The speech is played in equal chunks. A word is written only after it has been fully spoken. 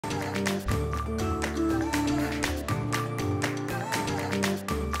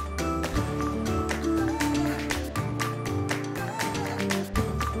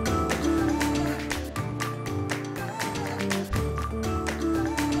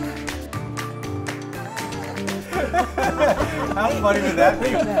How funny would that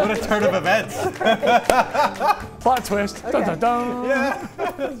be? What a turn of events. Plot twist. Okay. Dun, dun, dun. Yeah,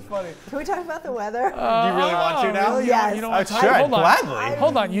 that's funny. Can we talk about the weather? Do you really want to now? really? Yes. You don't want to talk? Sure, Hold on. gladly.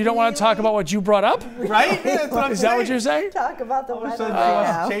 Hold on. You don't want to talk about what you brought up? Right? Yeah, that's what I'm Is that what saying. you're saying? Talk about the weather Suddenly right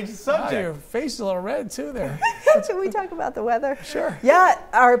wants now. to change the Oh, your subject. face is a little red too there. Can we talk about the weather? Sure. Yeah,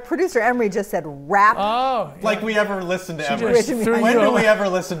 our producer Emery just said wrap. Oh, yeah. Like we ever listened to She Emery. just threw When you do over. we ever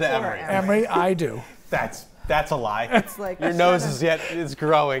listen to Emery? Emery, I do. That's a lie. It's like Your nose is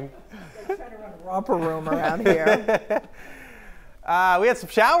growing. trying to run a romper room around here. We had some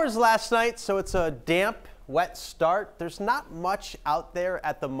showers last night, so it's a damp, wet start. There's not much out there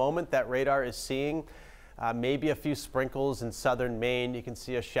at the moment that radar is seeing. Maybe a few sprinkles in southern Maine. You can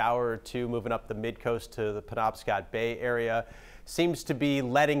see a shower or two moving up the mid-coast to the Penobscot Bay area. Seems to be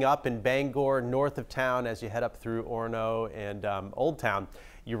letting up in Bangor, north of town, as you head up through Orono and Old Town.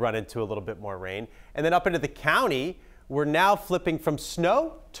 You run into a little bit more rain. And then up into the county, we're now flipping from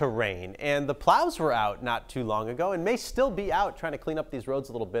snow to rain. And the plows were out not too long ago and may still be out trying to clean up these roads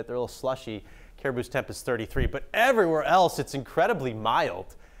a little bit. They're a little slushy. Caribou's temp is 33, but everywhere else it's incredibly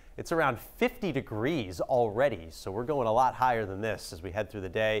mild. It's around 50 degrees already, so we're going a lot higher than this as we head through the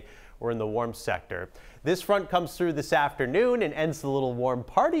day. We're in the warm sector. This front comes through this afternoon and ends the little warm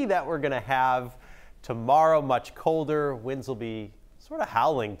party that we're going to have tomorrow. Much colder. Winds will be sort of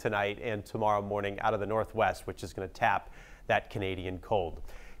howling tonight and tomorrow morning out of the northwest, which is going to tap that Canadian cold.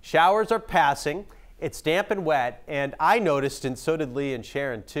 Showers are passing. It's damp and wet, and I noticed, and so did Lee and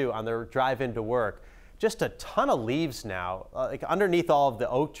Sharon too, on their drive into work, just a ton of leaves now. Like underneath all of the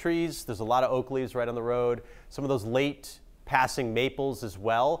oak trees, there's a lot of oak leaves right on the road. Some of those late passing maples as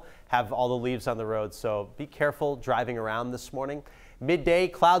well have all the leaves on the road, so be careful driving around this morning. Midday,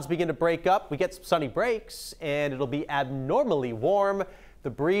 clouds begin to break up. We get some sunny breaks, and it'll be abnormally warm.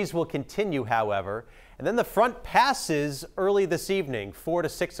 The breeze will continue, however, and then the front passes early this evening, 4 to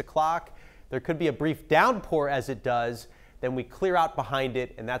 6 o'clock. There could be a brief downpour as it does. Then we clear out behind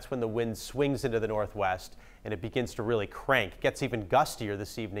it, and that's when the wind swings into the northwest and it begins to really crank. It gets even gustier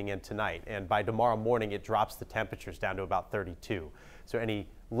this evening and tonight, and by tomorrow morning it drops the temperatures down to about 32. So any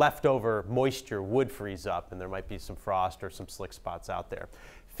leftover moisture would freeze up, and there might be some frost or some slick spots out there.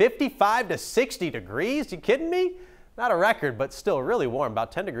 55 to 60 degrees, you kidding me? Not a record, but still really warm,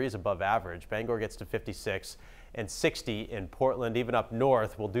 about 10 degrees above average. Bangor gets to 56 and 60 in Portland. Even up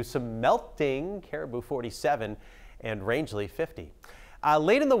north, we'll do some melting. Caribou 47 and Rangeley 50.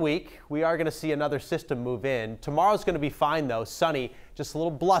 Late in the week, we are going to see another system move in. Tomorrow's going to be fine though, sunny, just a little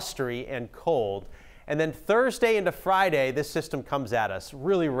blustery and cold. And then Thursday into Friday, this system comes at us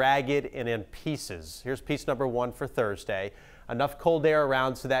really ragged and in pieces. Here's piece number 1 for Thursday. Enough cold air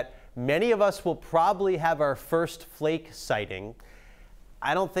around so that many of us will probably have our first flake sighting.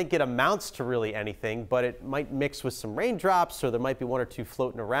 I don't think it amounts to really anything, but it might mix with some raindrops, or there might be 1 or 2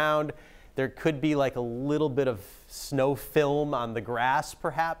 floating around. There could be like a little bit of snow film on the grass,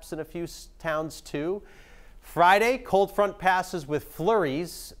 perhaps, in a few towns too. Friday, cold front passes with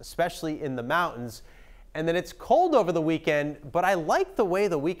flurries, especially in the mountains. And then it's cold over the weekend, but I like the way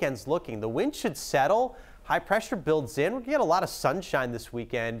the weekend's looking. The wind should settle. High pressure builds in. We're going to get a lot of sunshine this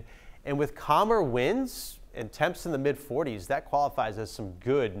weekend. And with calmer winds and temps in the mid-40s, that qualifies as some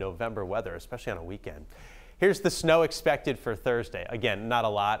good November weather, especially on a weekend. Here's the snow expected for Thursday. Again, not a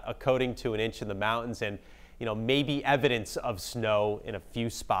lot, a coating to 1 inch in the mountains, and maybe evidence of snow in a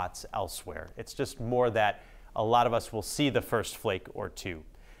few spots elsewhere. It's just more that a lot of us will see the first flake or 2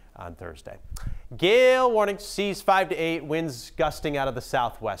 on Thursday. Gale warning, seas 5 to 8, winds gusting out of the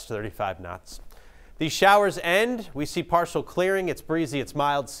southwest, 35 knots. These showers end. We see partial clearing. It's breezy, it's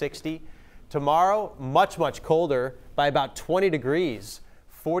mild, 60. Tomorrow, much, much colder by about 20 degrees,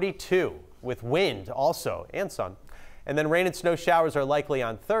 42. With wind also and sun. And then rain and snow showers are likely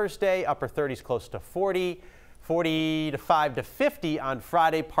on Thursday, upper 30s close to 40, 45 to 50 on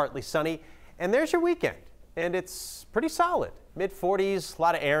Friday, partly sunny. And there's your weekend. And it's pretty solid. Mid-40s, a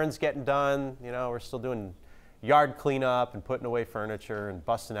lot of errands getting done. We're still doing yard cleanup and putting away furniture and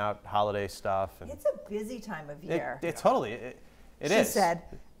busting out holiday stuff. And It's a busy time of year. It totally, it is. She said.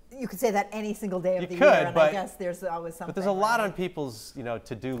 You could say that any single day of the could, year, and I but- guess there's always something. But there's a lot right? on people's,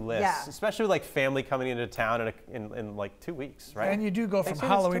 to-do lists, Yeah. especially like family coming into town in like 2 weeks, right? And you do go from Thanksgiving's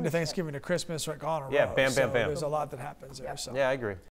Halloween to Tuesday. Thanksgiving to Christmas like on a row. Yeah, bam, bam, so bam. There's a lot that happens there. So. Yeah, I agree.